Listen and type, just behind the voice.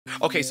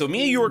Okay, so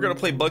me and you are gonna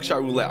play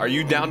Buckshot Roulette. Are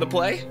you down to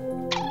play?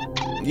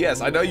 Yes,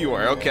 I know you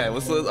are. Okay,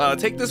 let's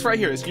take this right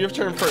here. It's your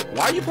turn first.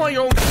 Why are you playing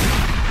your own?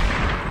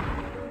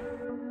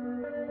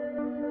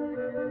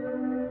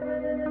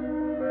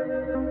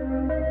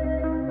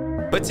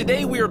 But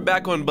today we are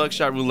back on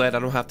Buckshot Roulette. I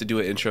don't have to do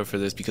an intro for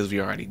this because we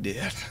already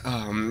did.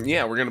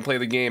 Yeah, we're gonna play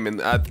the game,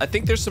 and I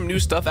think there's some new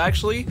stuff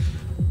actually.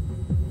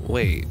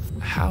 Wait,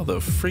 how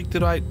the freak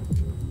did I?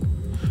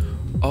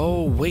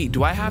 Oh wait,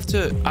 do I have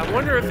to? I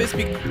wonder if it's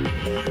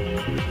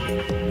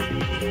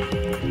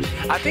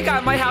I think I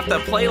might have to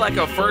play like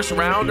a first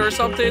round or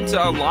something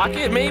to unlock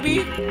it,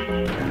 maybe?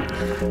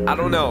 I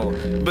don't know,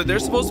 but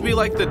there's supposed to be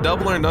like the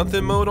double or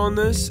nothing mode on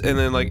this, and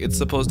then like it's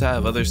supposed to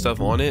have other stuff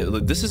on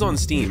it. This is on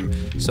Steam,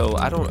 so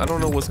I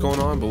don't know what's going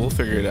on, but we'll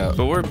figure it out.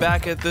 But we're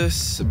back at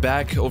this,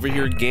 back over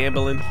here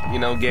gambling, you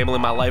know,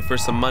 gambling my life for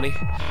some money,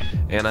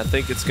 and I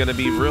think it's gonna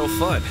be real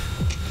fun,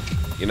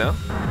 you know?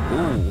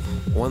 Ooh,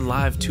 1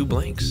 live, 2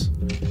 blanks.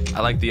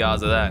 I like the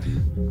odds of that.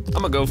 I'm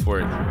gonna go for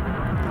it.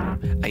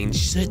 I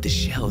insert the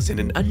shells in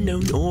an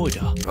unknown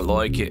order. I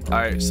like it. All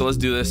right, so let's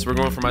do this. We're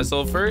going for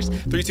myself first.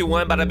 3, 2,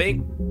 1, bada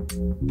bing.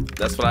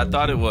 That's what I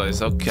thought it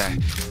was. Okay.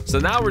 So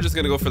now we're just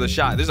gonna go for the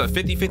shot. There's a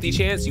 50-50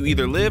 chance you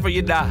either live or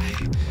you die.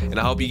 And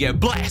I hope you get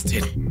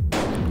blasted.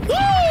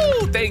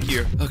 Woo! Thank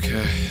you.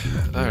 Okay.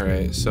 All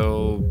right,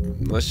 so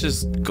let's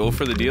just go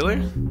for the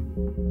dealer.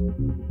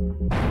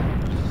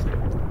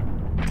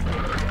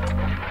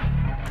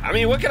 I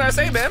mean, what can I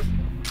say, man?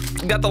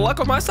 Got the luck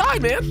on my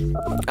side, man.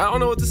 I don't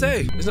know what to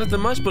say. There's nothing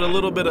much but a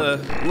little bit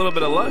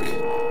of luck.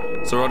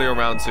 So rodeo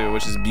round 2,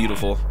 which is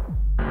beautiful.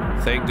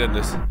 Thank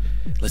goodness.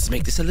 Let's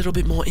make this a little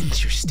bit more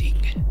interesting.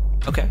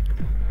 Okay.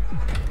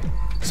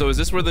 So is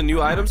this where the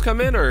new items come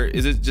in, or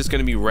is it just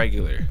gonna be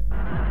regular?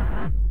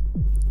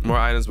 More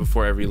items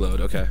before every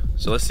load. Okay.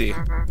 So let's see.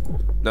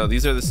 No,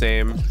 these are the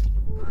same.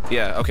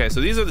 Yeah. Okay.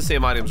 So these are the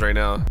same items right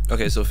now.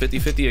 Okay. So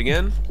 50-50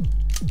 again.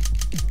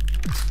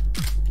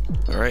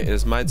 All right,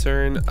 it's my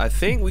turn. I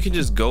think we can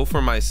just go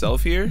for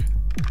myself here.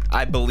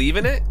 I believe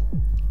in it.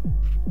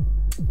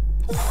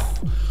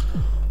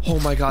 Oh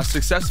my gosh,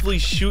 successfully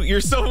shoot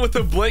yourself with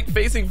a blank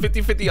facing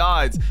 50-50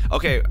 odds.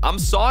 Okay, I'm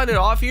sawing it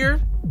off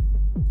here.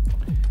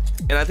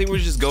 And I think we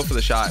should just go for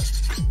the shot.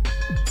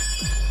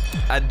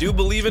 I do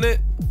believe in it,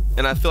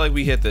 and I feel like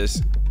we hit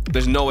this.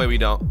 There's no way we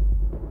don't.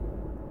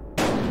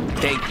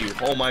 Thank you.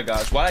 Oh my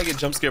gosh, why did I get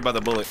jump scared by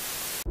the bullet?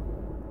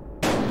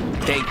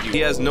 Thank you. He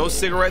has no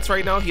cigarettes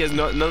right now. He has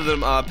none of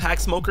them pack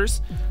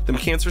smokers. Them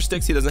cancer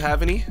sticks, he doesn't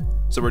have any.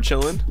 So we're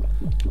chilling.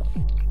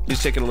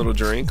 He's taking a little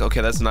drink. Okay,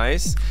 that's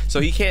nice.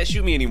 So he can't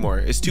shoot me anymore.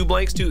 It's 2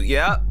 blanks, 2.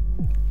 Yeah.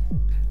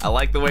 I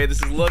like the way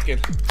this is looking.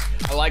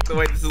 I like the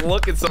way this is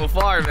looking so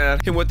far, man.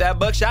 And with that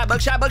buckshot.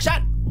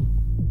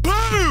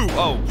 Boom!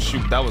 Oh,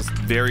 shoot. That was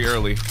very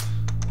early.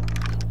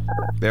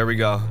 There we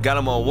go. Got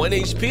him on 1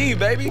 HP,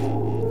 baby.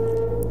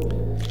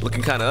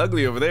 Looking kind of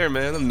ugly over there,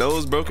 man. The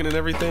nose broken and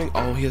everything.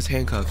 Oh, he has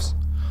handcuffs.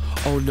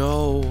 Oh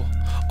no.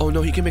 Oh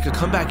no, he can make a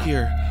comeback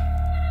here.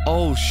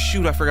 Oh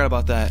shoot, I forgot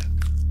about that.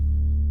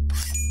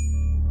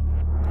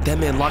 That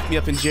man locked me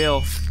up in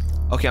jail.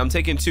 Okay, I'm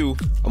taking 2.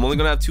 I'm only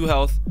gonna have 2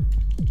 health.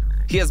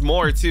 He has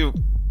more too.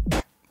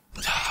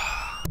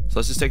 So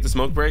let's just take the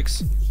smoke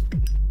breaks.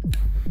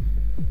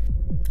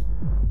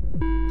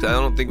 I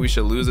don't think we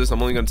should lose this.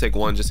 I'm only gonna take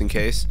 1 just in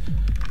case.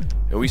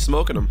 And we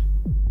smoking him.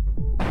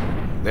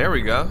 There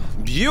we go.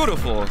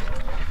 Beautiful.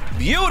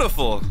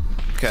 Beautiful.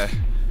 Okay.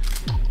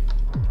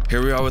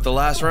 Here we are with the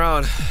last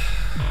round.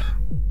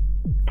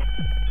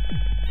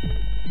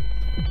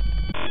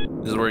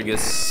 This is where it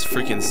gets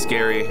freaking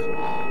scary.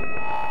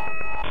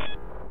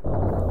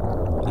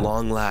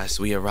 Long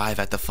last, we arrive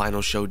at the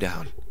final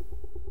showdown.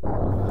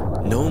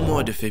 No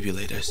more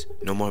defibrillators.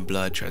 No more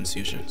blood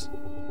transfusions.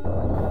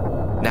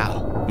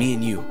 Now, me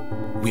and you,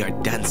 we are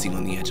dancing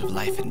on the edge of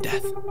life and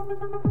death.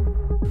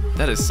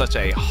 That is such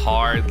a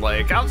hard,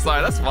 like, I'm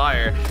sorry, that's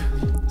fire.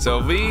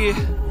 So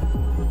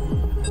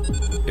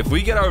if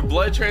we get our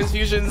blood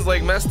transfusions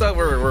like messed up,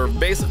 we're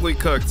basically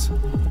cooked.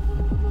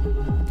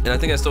 And I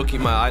think I still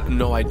keep my,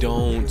 no, I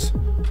don't.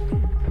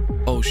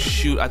 Oh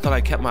shoot, I thought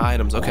I kept my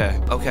items. Okay,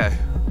 okay.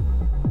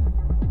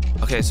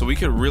 Okay, so we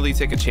could really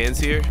take a chance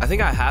here. I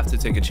think I have to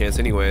take a chance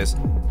anyways.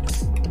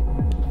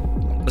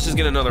 Let's just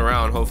get another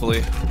round,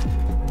 hopefully.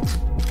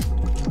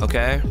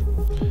 Okay.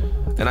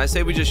 And I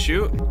say we just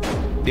shoot.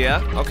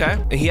 Yeah, okay.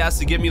 And he has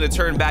to give me the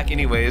turn back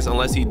anyways,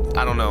 unless he,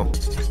 I don't know.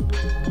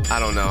 I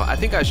don't know. I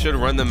think I should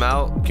run them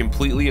out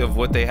completely of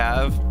what they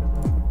have.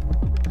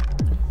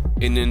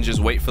 And then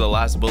just wait for the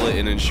last bullet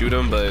and then shoot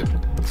him, but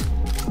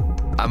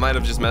I might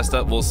have just messed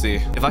up. We'll see.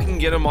 If I can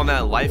get him on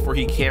that life where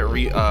he can't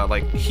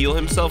like heal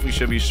himself, we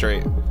should be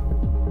straight.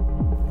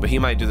 But he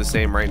might do the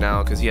same right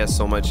now because he has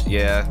so much,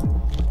 yeah.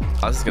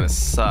 Oh, this is gonna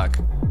suck.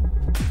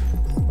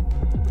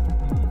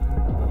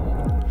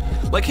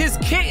 Like his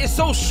kit is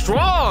so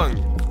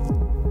strong.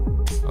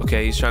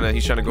 Okay, he's trying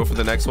to go for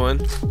the next one.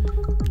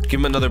 Give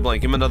him another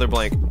blank. Give him another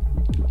blank.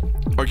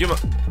 Or give him a...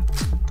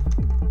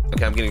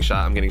 Okay, I'm getting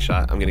shot. I'm getting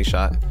shot. I'm getting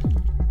shot.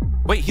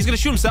 Wait, he's gonna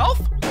shoot himself?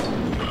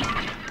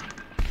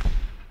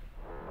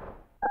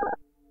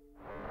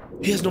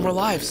 He has no more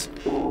lives.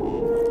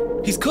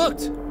 He's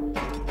cooked.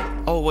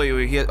 Oh, wait.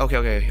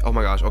 Okay. Oh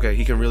my gosh. Okay,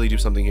 he can really do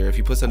something here. If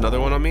he puts another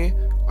one on me,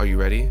 are you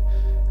ready?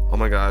 Oh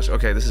my gosh.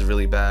 Okay, this is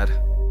really bad.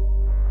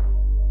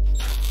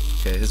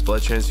 Okay, his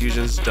blood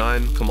transfusion's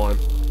done. Come on.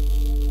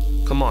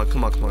 Come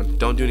on.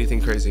 Don't do anything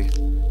crazy.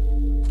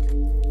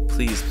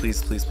 Please.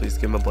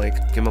 Give him a blank.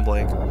 Give him a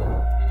blank.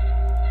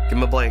 Give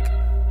him a blank.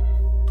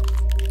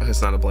 Oh,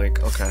 it's not a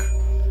blank. Okay.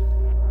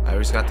 I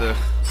just got to...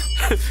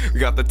 we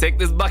got to take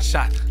this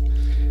buckshot.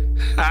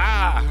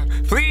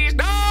 Please,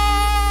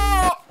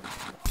 no!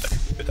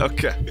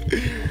 Okay.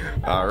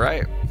 All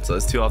right. So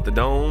it's 2 off the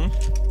dome.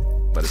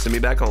 Better send me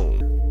back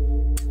home.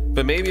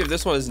 But maybe if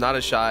this one is not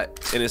a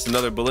shot and it's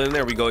another bullet in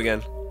there, we go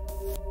again.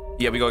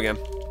 Yeah, we go again.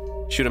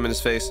 Shoot him in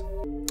his face.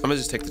 I'm gonna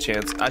just take the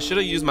chance. I should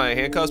have used my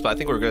handcuffs, but I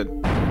think we're good.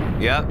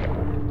 Yep.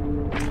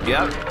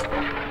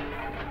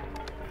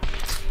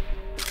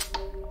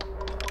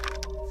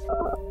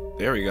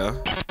 There we go.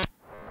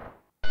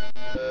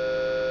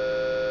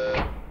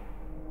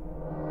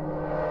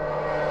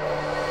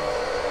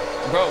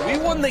 Bro, we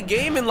won the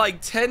game in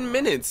like 10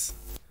 minutes.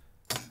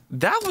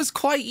 That was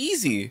quite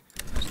easy.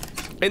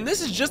 And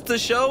this is just to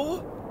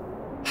show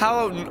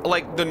how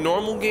like the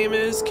normal game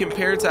is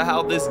compared to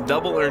how this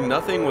double or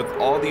nothing with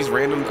all these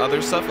random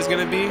other stuff is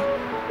gonna be.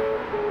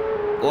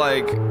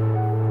 Like,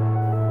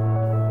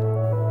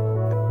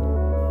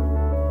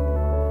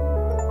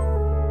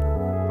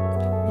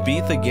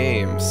 beat the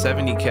game,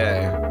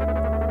 70K.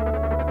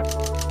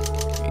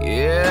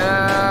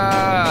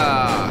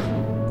 Yeah,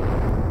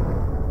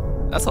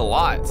 that's a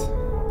lot.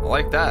 I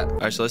like that. All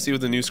right, so let's see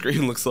what the new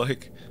screen looks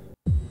like.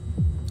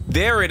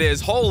 There it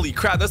is. Holy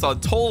crap, that's a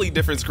totally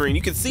different screen.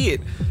 You can see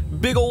it.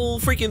 Big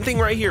old freaking thing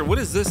right here. What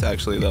is this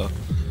actually though?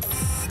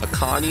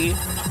 Akani,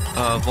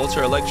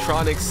 Vulture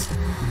Electronics.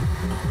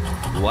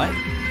 What?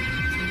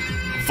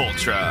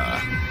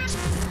 Vultra.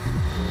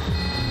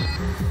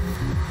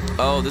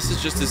 Oh, this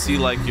is just to see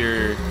like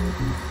the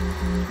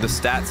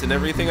stats and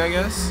everything, I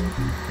guess.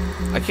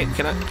 I can't,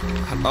 can I?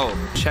 Oh,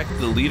 check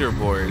the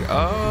leaderboard.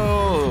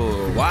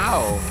 Oh,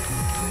 wow.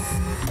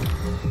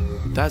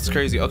 That's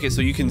crazy. Okay,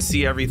 so you can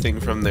see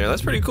everything from there.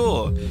 That's pretty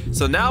cool.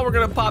 So now we're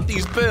gonna pop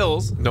these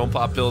pills. Don't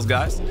pop pills,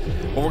 guys.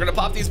 But we're gonna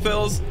pop these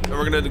pills and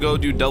we're gonna go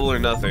do double or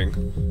nothing.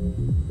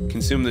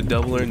 Consume the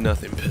double or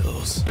nothing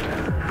pills.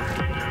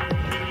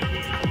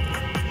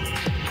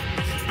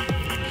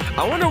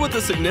 I wonder what the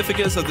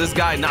significance of this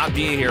guy not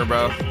being here,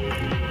 bro.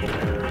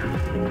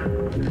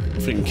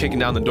 Freaking kicking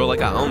down the door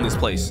like I own this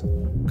place.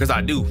 Because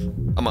I do.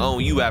 I'm gonna own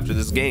you after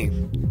this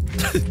game.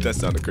 That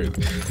sounded crazy.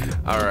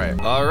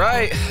 All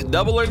right,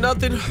 double or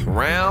nothing,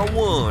 round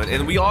 1.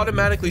 And we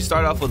automatically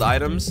start off with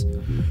items.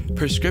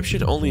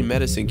 Prescription only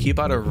medicine, keep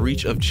out of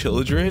reach of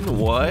children.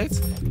 What?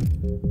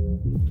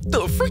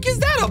 The frick is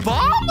that, a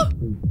bomb?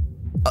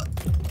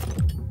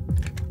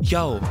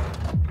 Yo.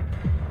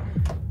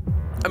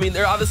 I mean,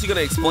 they're obviously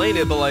gonna explain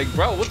it, but like,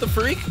 bro, what the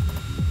freak?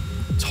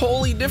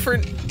 Totally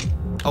different.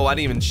 Oh, I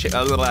didn't even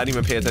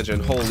pay attention.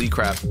 Holy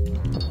crap.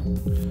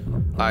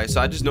 All right,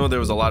 so I just know there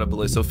was a lot of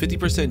bullets. So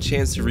 50%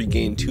 chance to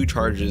regain 2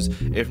 charges,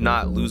 if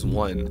not lose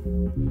 1.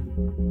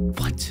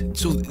 What?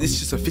 So it's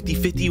just a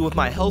 50-50 with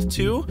my health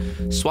too?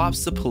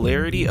 Swaps the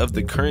polarity of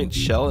the current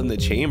shell in the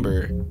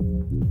chamber.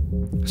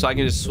 So I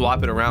can just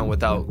swap it around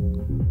without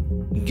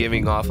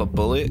giving off a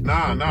bullet?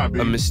 Nah,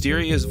 baby. A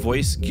mysterious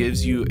voice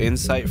gives you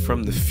insight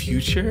from the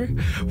future?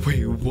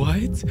 Wait,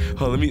 what?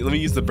 Oh, let me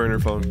use the burner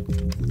phone.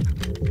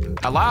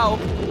 Hello?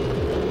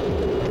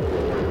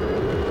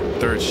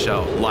 3rd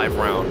shell, live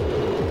round.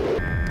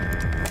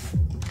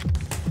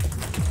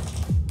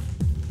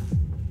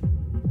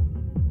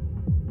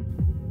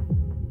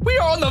 We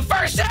are on the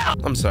 1st shell!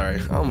 I'm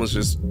sorry, I almost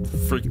just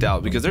freaked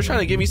out because they're trying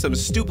to give me some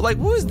stupid, like,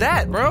 what is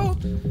that, bro?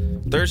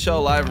 3rd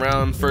shell, live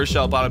round. 1st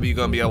shell, probably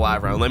gonna be a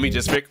live round. Let me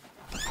just pick.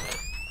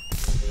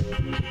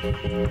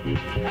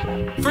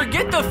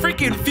 Forget the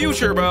freaking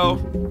future,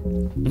 bro.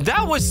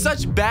 That was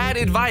such bad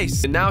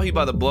advice. And now he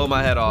about to blow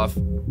my head off.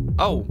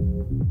 Oh.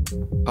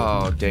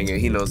 Oh, dang it.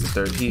 He knows the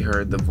 3rd. He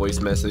heard the voice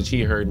message.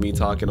 He heard me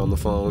talking on the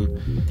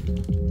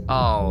phone.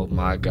 Oh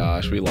my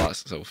gosh. We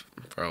lost so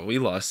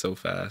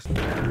fast.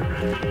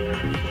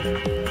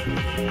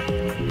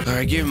 All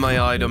right, give me my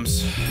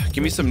items.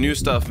 Give me some new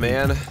stuff,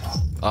 man.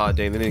 Oh,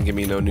 dang, they didn't give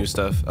me no new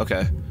stuff.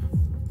 Okay.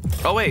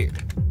 Oh, wait.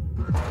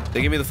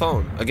 They gave me the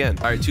phone again.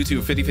 All right,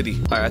 2-2,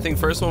 50-50. All right, I think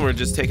first one, we're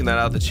just taking that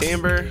out of the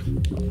chamber.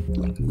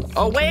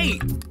 Oh,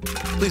 wait.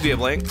 Please be a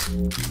blank.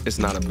 It's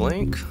not a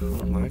blank.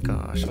 Oh my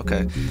gosh.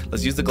 Okay,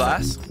 let's use the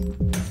glass.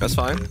 That's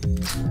fine.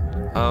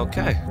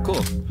 Okay,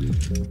 cool.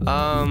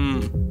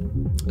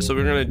 So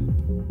we're gonna,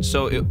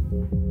 so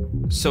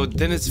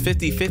then it's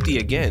 50-50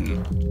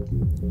 again.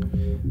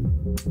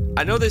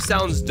 I know this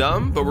sounds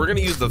dumb, but we're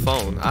gonna use the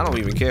phone. I don't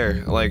even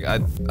care. Like, I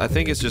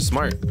think it's just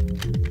smart.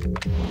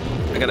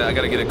 I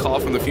gotta get a call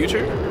from the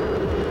future.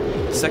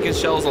 2nd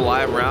shell's a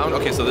live round.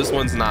 Okay, so this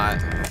one's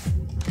not.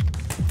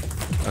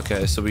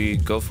 Okay, so we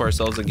go for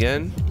ourselves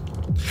again.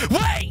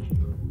 Wait!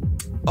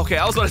 Okay,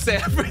 I was gonna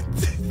say,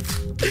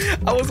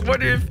 I was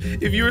wondering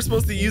if you were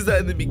supposed to use that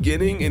in the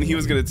beginning and he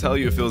was gonna tell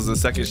you if it was the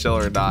second shell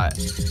or not.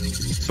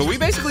 But we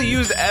basically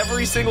used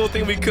every single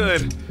thing we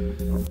could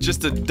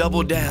just to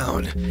double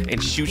down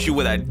and shoot you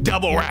with a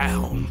double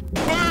round.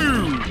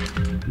 Boom!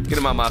 Get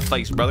him out of my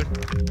face, brother.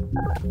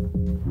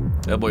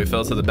 That boy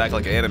fell to the back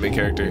like an anime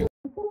character.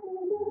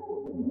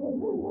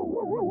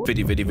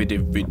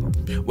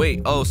 50.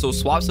 Wait, oh, so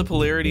swaps the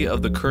polarity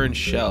of the current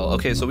shell.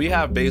 Okay, so we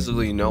have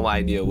basically no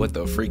idea what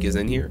the freak is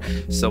in here.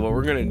 So what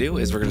we're gonna do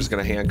is we're just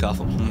gonna handcuff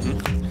him.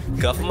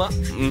 Cuff him up.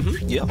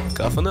 Yep,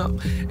 cuff him up.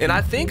 And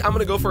I think I'm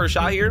gonna go for a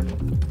shot here.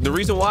 The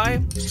reason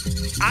why,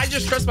 I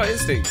just trust my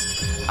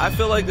instincts. I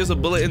feel like there's a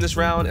bullet in this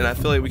round, and I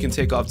feel like we can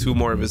take off 2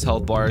 more of his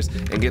health bars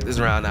and get this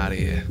round out of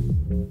here.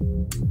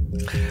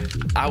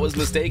 I was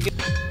mistaken.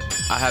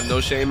 I have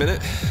no shame in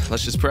it.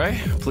 Let's just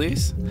pray,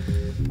 please.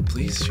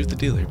 Please shoot the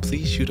dealer.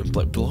 Please shoot him.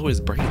 Blow his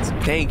brains.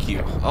 Thank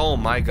you. Oh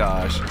my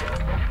gosh.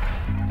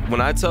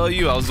 When I tell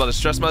you I was about to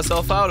stress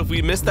myself out if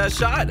we missed that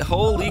shot,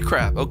 holy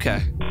crap.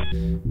 Okay.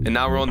 And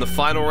now we're on the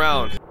final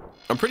round.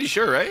 I'm pretty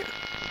sure, right?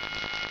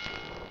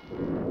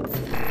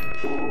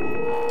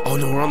 Oh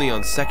no, we're only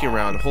on second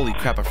round. Holy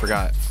crap, I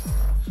forgot.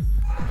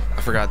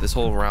 I forgot this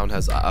whole round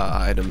has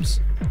items.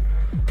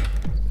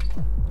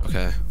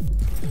 Okay.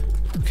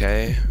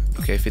 Okay.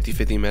 Okay,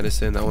 50-50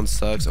 medicine. That one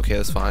sucks. Okay,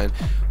 that's fine.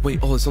 Wait,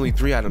 oh, it's only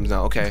 3 items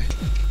now. Okay.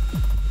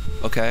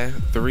 Okay,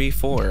 3,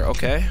 4.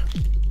 Okay.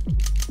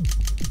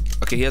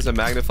 Okay, he has a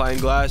magnifying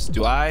glass.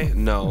 Do I?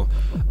 No.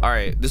 All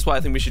right, this is what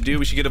I think we should do.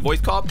 We should get a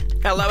voice call.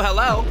 Hello,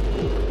 hello.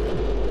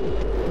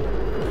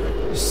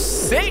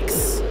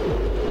 6.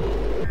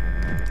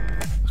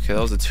 Okay,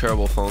 that was a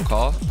terrible phone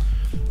call.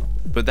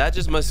 But that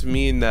just must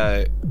mean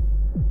that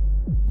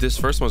this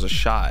first one's a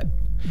shot.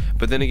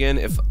 But then again,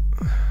 if...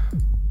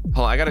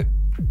 Hold on, I gotta...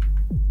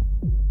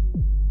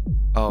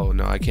 Oh,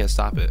 no, I can't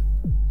stop it.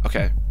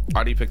 Okay,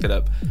 already picked it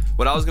up.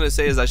 What I was gonna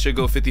say is I should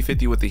go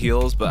 50-50 with the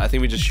heals, but I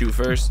think we just shoot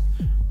first.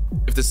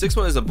 If the 6th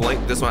one is a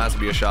blank, this one has to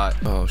be a shot.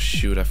 Oh,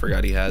 shoot, I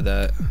forgot he had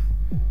that.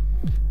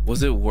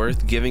 Was it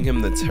worth giving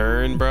him the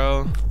turn,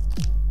 bro?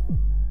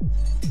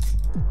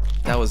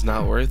 That was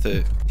not worth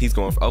it. He's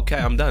going for... Okay,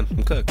 I'm done.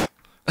 I'm cooked.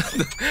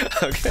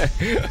 Okay.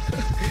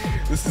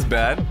 This is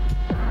bad.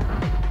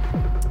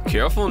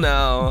 Careful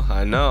now.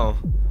 I know.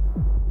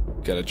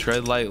 Gotta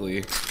tread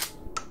lightly.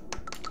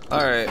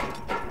 All right.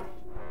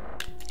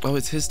 Oh,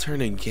 it's his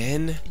turn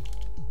again?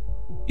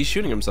 He's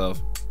shooting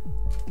himself.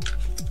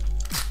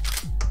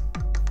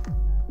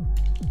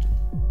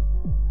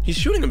 He's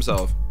shooting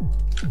himself.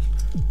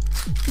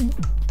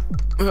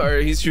 All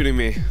right, he's shooting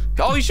me.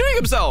 Oh, he's shooting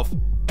himself.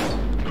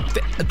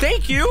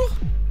 Thank you.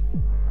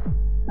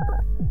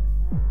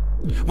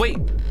 Wait.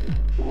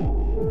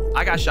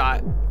 I got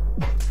shot.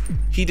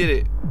 He did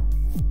it.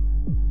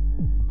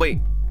 Wait.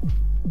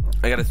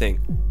 I gotta think.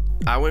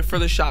 I went for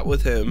the shot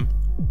with him.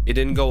 It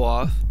didn't go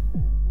off.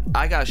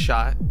 I got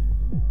shot.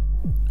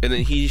 And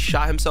then he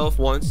shot himself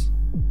once.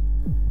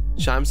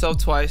 Shot himself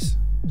twice.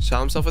 Shot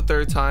himself a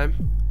 3rd time.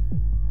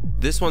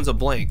 This one's a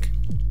blank.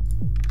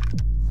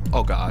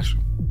 Oh gosh.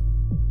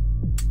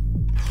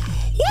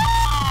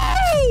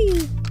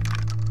 Woo!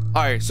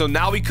 All right, so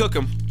now we cook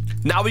him.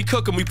 Now we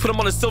cook him. We put him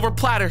on a silver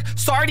platter.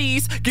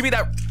 Sardines, give me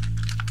that.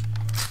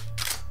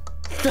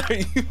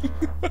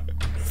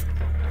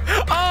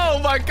 Oh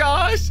my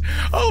gosh.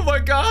 Oh my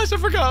gosh. I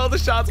forgot all the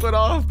shots went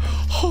off.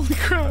 Holy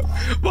crap.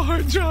 My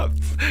heart dropped.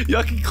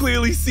 Y'all can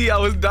clearly see I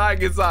was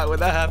dying inside when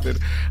that happened.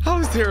 I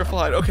was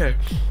terrified. Okay.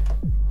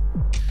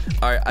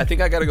 All right. I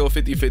think I got to go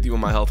 50-50 with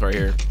my health right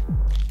here.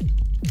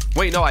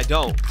 Wait, no, I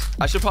don't.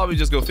 I should probably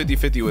just go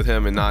 50-50 with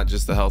him and not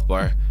just the health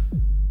bar.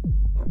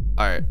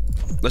 All right.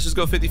 Let's just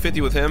go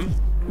 50-50 with him.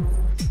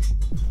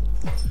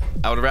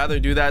 I would rather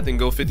do that than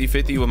go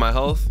 50-50 with my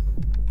health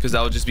because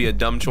that would just be a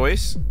dumb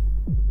choice.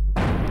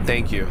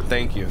 Thank you.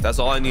 Thank you. That's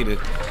all I needed.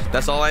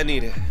 That's all I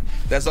needed.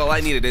 That's all I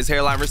needed. His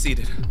hairline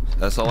receded.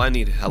 That's all I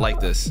needed. I like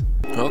this.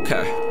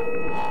 Okay.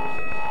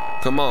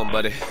 Come on,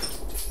 buddy.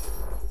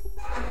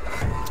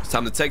 It's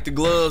time to take the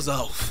gloves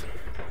off.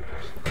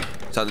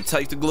 It's time to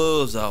take the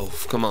gloves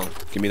off. Come on.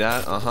 Give me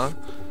that. Uh-huh.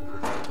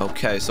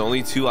 Okay, so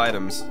only 2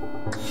 items.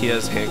 He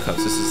has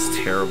handcuffs. This is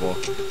terrible.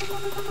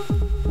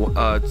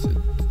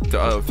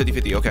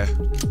 50-50. Okay.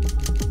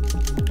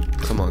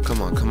 Come on,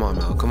 come on, come on,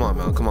 Mel. Come on,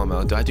 Mel. Come on,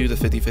 Mel. Do I do the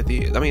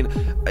 50-50? I mean,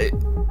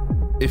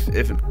 if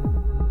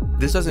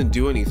this doesn't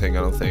do anything, I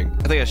don't think.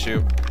 I think I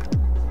shoot.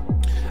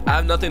 I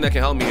have nothing that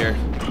can help me here.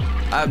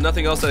 I have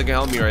nothing else that can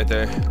help me right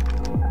there.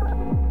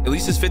 At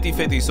least it's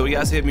 50-50, so he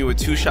has to hit me with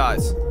 2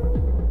 shots.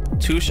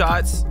 2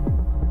 shots.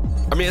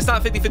 I mean, it's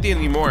not 50-50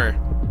 anymore,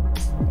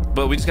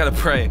 but we just gotta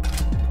pray.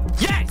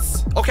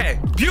 Yes! Okay,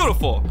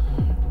 beautiful.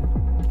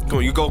 Come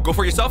on, you go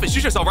for yourself and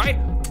shoot yourself, right?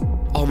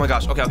 Oh my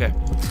gosh, okay, okay.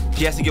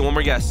 He has to get one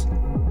more guess.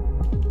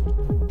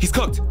 He's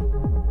cooked.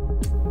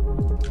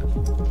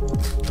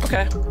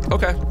 Okay,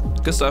 okay.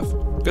 Good stuff,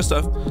 good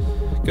stuff.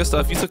 Good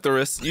stuff. You took the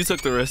risk. You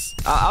took the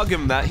risk. I'll give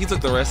him that. He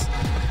took the risk.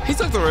 He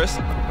took the risk.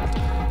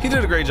 He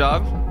did a great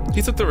job.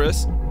 He took the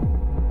risk.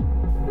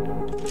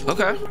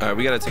 Okay. All right,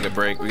 we gotta take a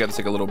break. We gotta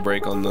take a little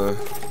break on the.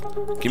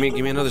 Give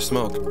me another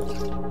smoke.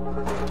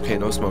 Okay,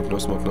 no smoke, no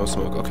smoke, no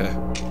smoke. Okay.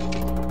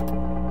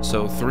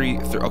 So three.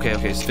 Okay,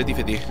 it's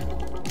 50-50.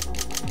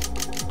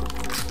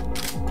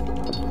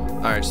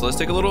 All right, so let's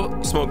take a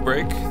little smoke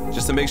break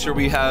just to make sure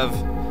we have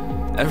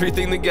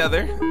everything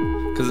together.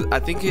 Because I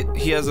think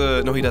he has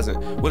a. No, he doesn't.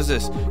 What is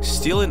this?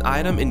 Steal an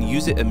item and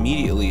use it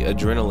immediately.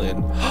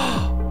 Adrenaline.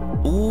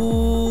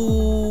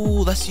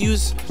 Ooh, let's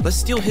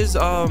steal his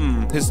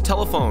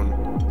telephone.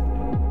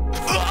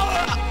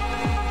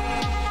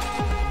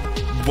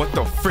 What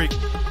the freak?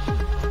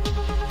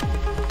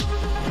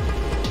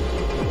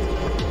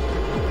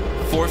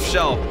 Fourth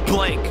shell,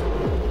 blank.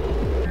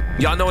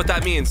 Y'all know what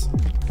that means.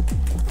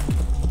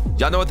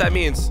 Y'all know what that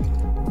means.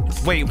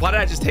 Wait, why did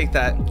I just take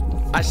that?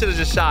 I should have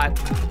just shot.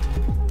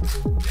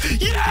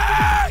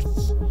 Yes!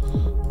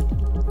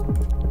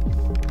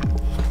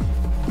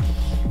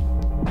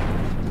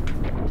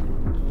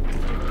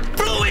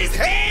 Blew his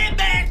head,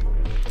 man!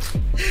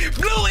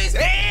 Blew his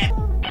head!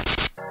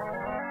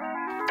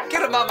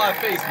 Get him out my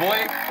face,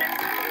 boy.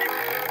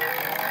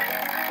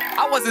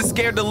 I wasn't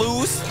scared to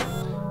lose.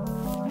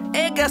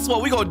 And guess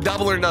what? We gonna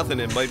double or nothing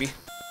in, baby.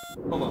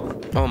 Hold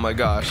on. Oh my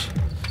gosh.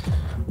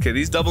 Okay,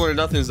 these double or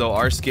nothings though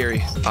are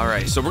scary. All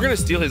right, so we're gonna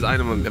steal his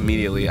item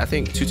immediately. I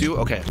think 2-2.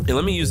 Okay, and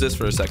let me use this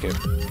for a second.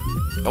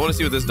 I want to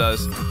see what this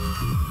does.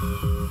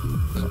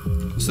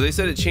 So they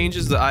said it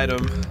changes the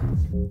item.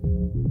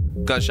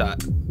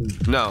 Gunshot.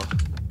 No.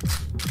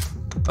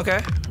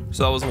 Okay,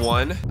 so that was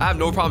 1. I have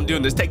no problem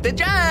doing this. Take the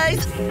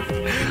J's.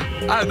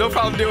 I have no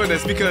problem doing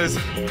this because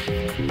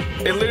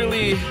it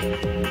literally.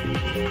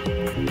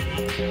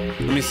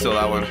 Let me steal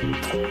that one.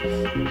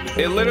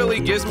 It literally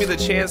gives me the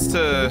chance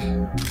to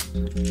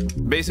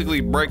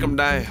basically break them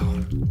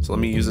down. So let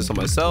me use this on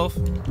myself.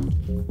 And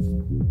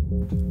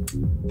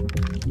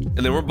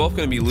then we're both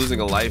gonna be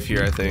losing a life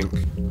here, I think.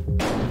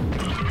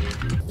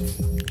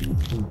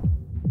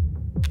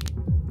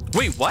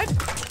 Wait, what?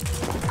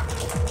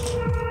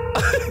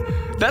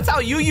 That's how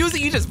you use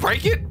it? You just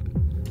break it?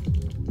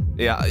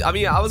 Yeah, I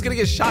mean, I was gonna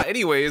get shot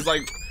anyways.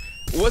 Like,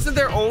 wasn't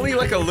there only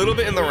like a little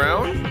bit in the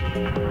round?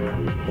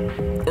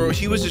 Or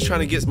he was just trying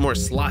to get more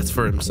slots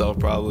for himself,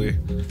 probably.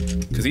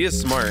 Because he is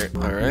smart.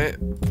 All right.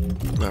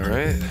 All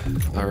right.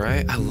 All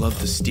right. I love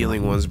the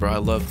stealing ones, bro. I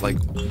love, like,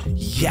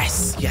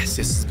 yes. This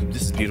is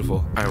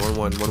beautiful. All right,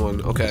 1-1,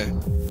 1-1. Okay.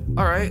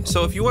 All right.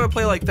 So if you want to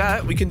play like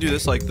that, we can do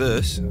this like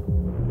this.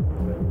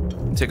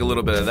 Take a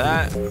little bit of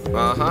that.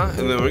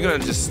 And then we're going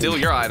to just steal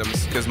your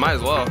items, because might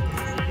as well.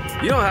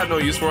 You don't have no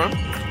use for them.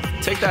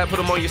 Take that, put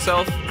them on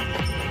yourself.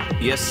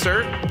 Yes,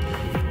 sir.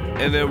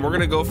 And then we're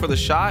going to go for the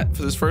shot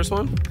for this first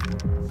one.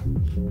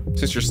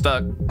 Since you're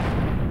stuck,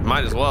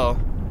 might as well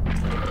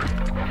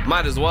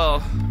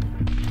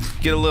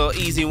get a little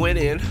easy win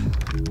in.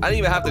 I didn't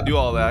even have to do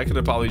all that. I could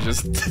have probably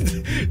just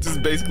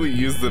basically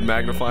used the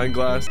magnifying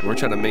glass. We're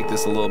trying to make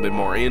this a little bit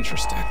more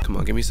interesting. Come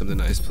on, give me something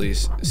nice,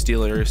 please.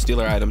 Stealer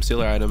item.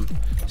 Okay,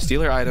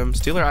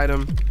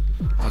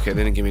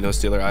 they didn't give me no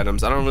stealer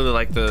items. I don't really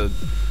like the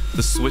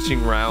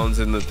switching rounds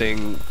and the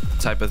thing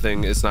type of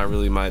thing. It's not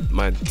really my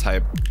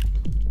type.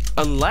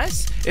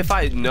 Unless if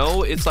I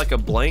know it's like a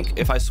blank,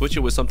 if I switch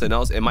it with something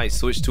else, it might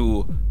switch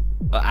to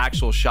an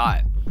actual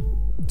shot.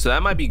 So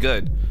that might be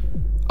good.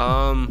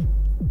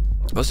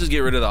 Let's just get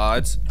rid of the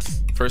odds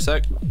for a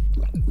sec.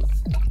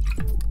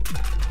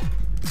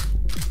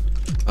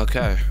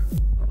 Okay.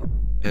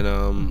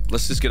 And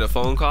let's just get a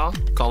phone call.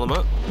 Call him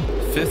up.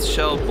 5th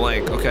shell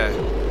blank. Okay.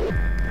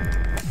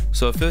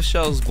 So if 5th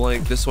shell's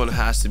blank, this one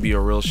has to be a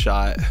real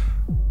shot.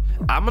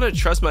 I'm gonna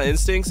trust my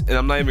instincts and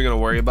I'm not even gonna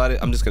worry about it.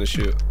 I'm just gonna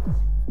shoot.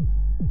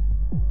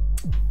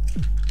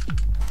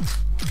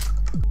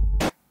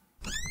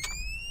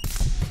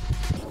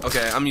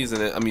 Okay, I'm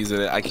using it.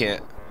 I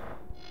can't.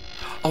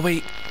 Oh,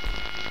 wait.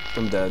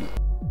 I'm dead.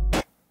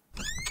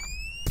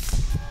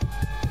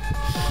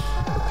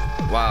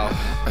 Wow.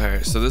 All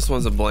right, so this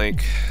one's a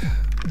blank,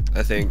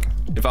 I think.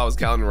 If I was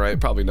counting right,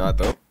 probably not,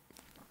 though.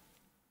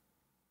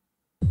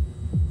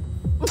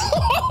 I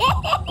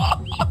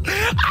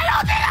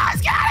don't think I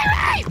was counting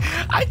right!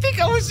 I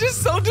think I was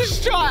just so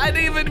distraught. I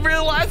didn't even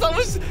realize I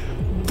was...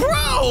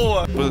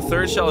 Bro! Well, the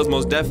 3rd shell is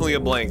most definitely a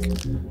blank.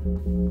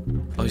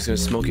 Oh, he's gonna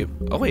smoke it.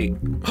 Oh, wait.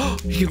 Oh,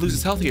 he could lose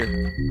his health here.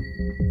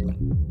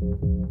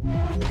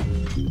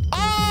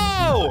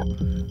 Oh!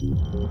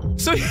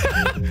 So,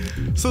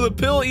 so the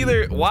pill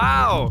either...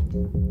 Wow.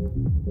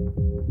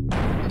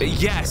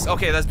 Yes.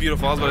 Okay, that's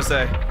beautiful. I was about to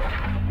say.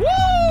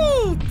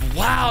 Woo!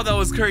 Wow, that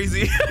was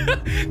crazy.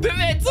 The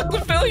man took the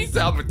pill. He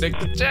said, I'm gonna take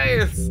the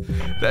chance.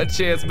 That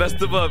chance messed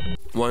him up.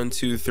 1,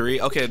 2,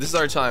 3. Okay, this is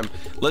our time.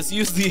 Let's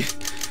use the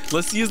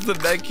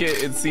med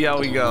kit and see how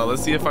we go.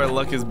 Let's see if our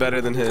luck is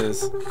better than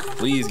his.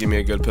 Please give me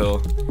a good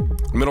pill.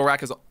 Middle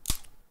rack is...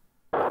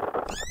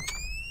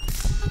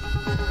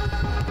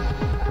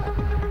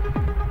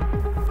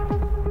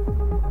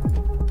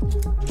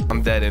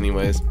 I'm dead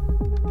anyways.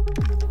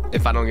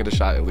 If I don't get a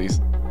shot at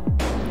least.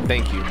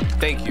 Thank you.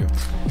 Thank you.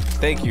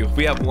 Thank you.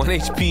 We have 1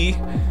 HP.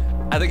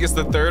 I think it's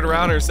the 3rd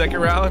round or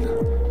 2nd round.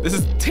 This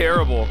is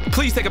terrible.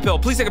 Please take a pill.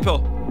 Please take a pill.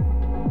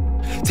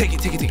 Take it,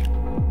 take it, take it.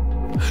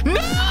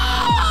 No!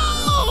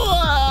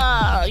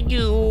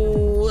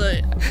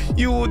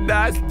 You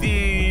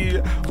nasty.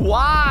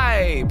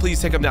 Why? Please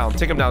take him down.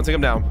 Take him down. Take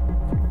him down.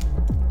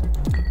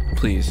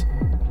 Please.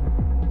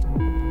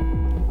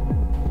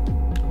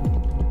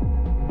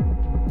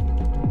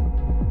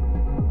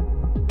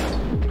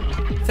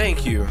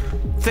 Thank you.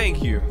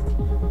 Thank you.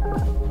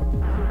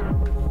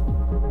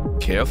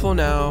 Careful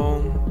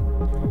now.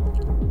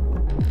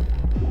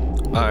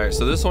 All right,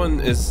 so this one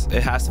is,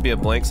 it has to be a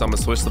blank, so I'm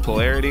gonna switch the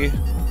polarity.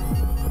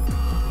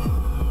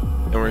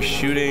 And we're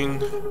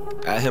shooting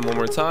at him one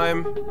more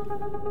time.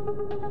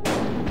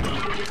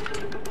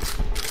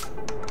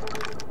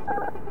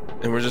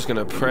 And we're just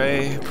gonna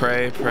pray,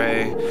 pray,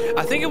 pray.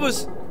 I think it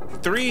was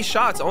 3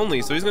 shots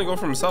only, so he's gonna go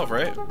for himself,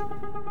 right?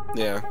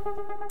 Yeah.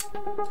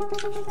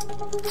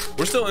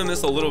 We're still in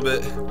this a little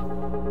bit.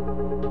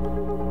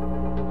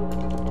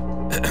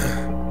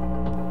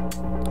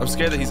 I'm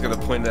scared that he's gonna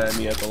point it at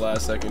me at the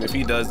last second. If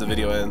he does, the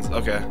video ends.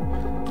 Okay.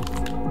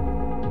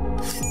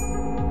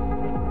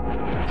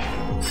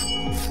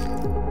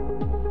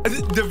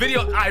 The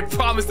video, I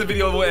promise the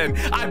video will end.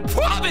 I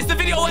promise the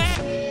video will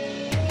end.